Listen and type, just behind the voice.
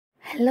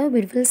Hello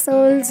beautiful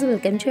souls,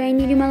 welcome to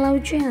my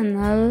love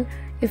channel.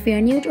 If you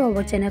are new to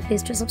our channel,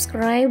 please to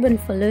subscribe and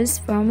follow us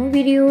for more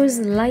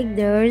videos like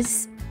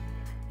this.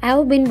 I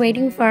have been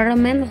waiting for a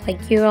man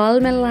like you all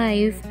my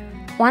life.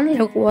 One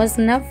look was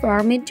enough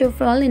for me to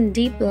fall in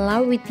deep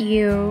love with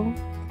you.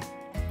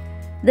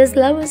 This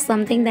love is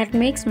something that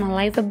makes my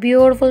life a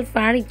beautiful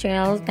fairy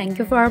tale. Thank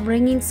you for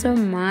bringing so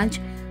much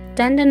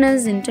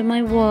tenderness into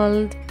my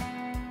world.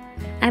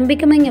 I'm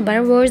becoming a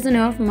better version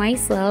of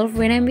myself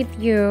when I'm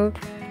with you.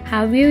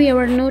 Have you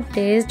ever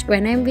noticed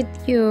when I'm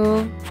with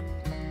you?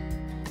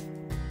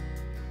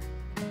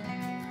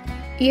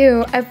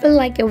 I feel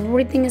like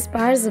everything is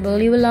possible.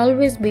 You will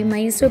always be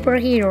my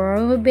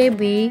superhero,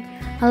 baby.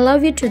 I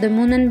love you to the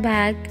moon and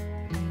back.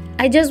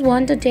 I just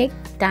want to take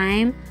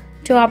time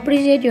to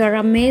appreciate your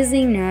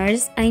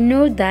amazingness. I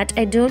know that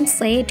I don't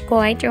say it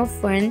quite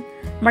often,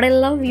 but I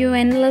love you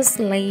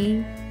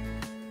endlessly.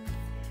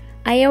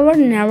 I have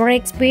never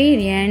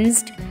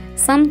experienced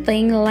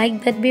something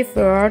like that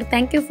before.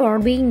 Thank you for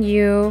being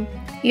you.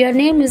 Your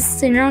name is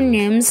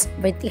synonymous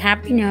with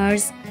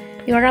happiness.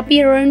 Your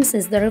appearance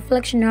is the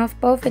reflection of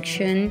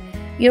perfection.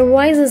 Your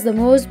voice is the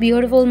most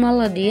beautiful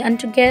melody, and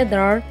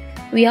together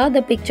we are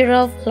the picture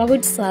of love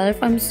itself.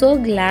 I'm so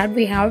glad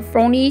we have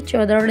found each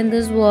other in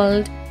this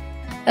world.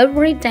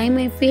 Every time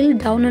I feel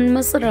down and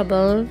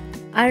miserable,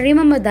 I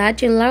remember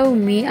that you love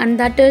me, and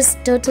that is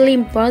totally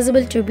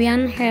impossible to be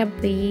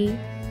unhappy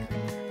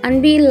and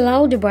be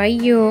loved by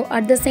you.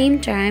 At the same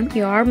time,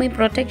 you are my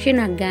protection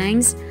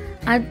against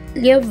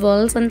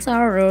evils and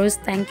sorrows.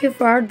 Thank you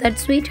for that,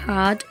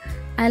 sweetheart.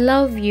 I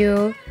love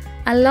you.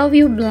 I love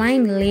you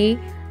blindly.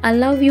 I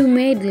love you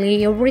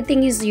madly.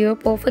 Everything is you,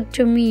 perfect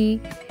to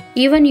me.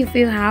 Even if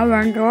you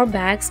have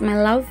drawbacks,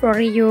 my love for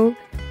you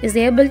is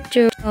able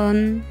to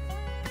turn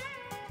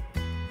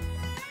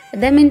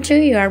them into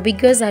your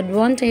biggest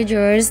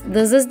advantages.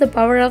 This is the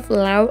power of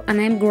love,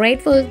 and I'm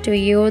grateful to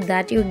you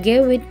that you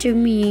gave it to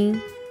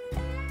me.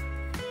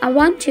 I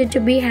want you to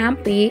be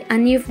happy,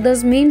 and if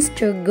this means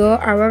to go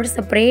our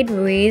separate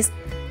ways,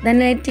 then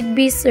let it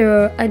be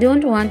so. I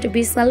don't want to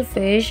be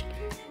selfish,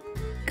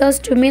 because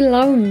to me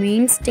love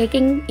means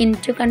taking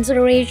into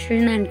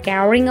consideration and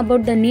caring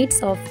about the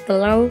needs of the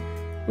loved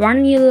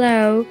one you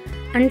love.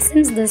 And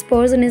since this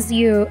person is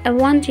you, I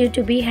want you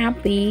to be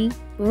happy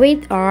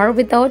with or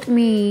without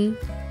me.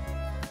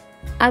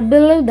 I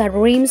believe that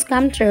dreams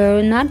come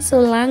true. Not so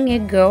long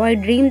ago, I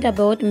dreamed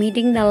about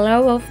meeting the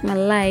love of my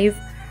life,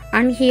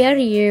 and here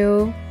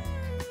you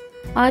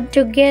are.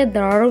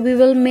 Together, we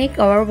will make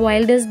our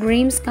wildest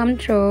dreams come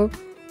true.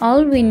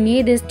 All we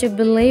need is to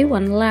believe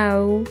and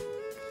love.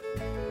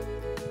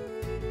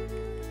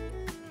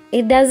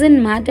 It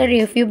doesn't matter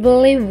if you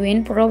believe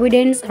in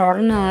providence or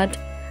not,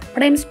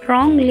 but I'm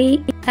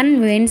strongly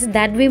convinced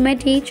that we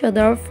met each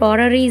other for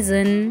a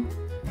reason.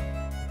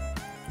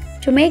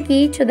 To make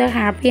each other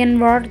happy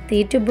and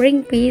worthy, to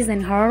bring peace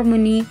and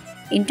harmony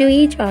into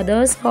each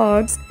other's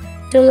hearts,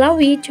 to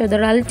love each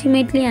other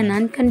ultimately and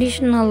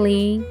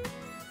unconditionally.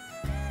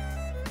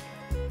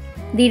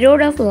 The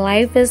road of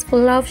life is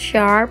full of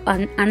sharp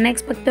and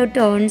unexpected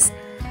turns,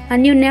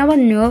 and you never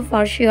know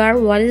for sure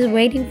what is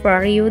waiting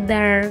for you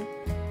there.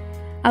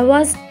 I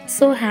was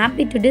so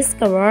happy to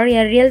discover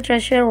a real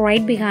treasure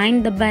right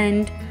behind the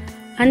bend,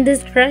 and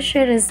this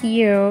treasure is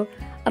you.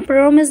 I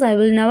promise I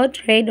will never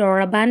trade or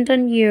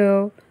abandon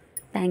you.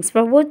 Thanks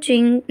for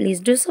watching.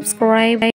 Please do subscribe.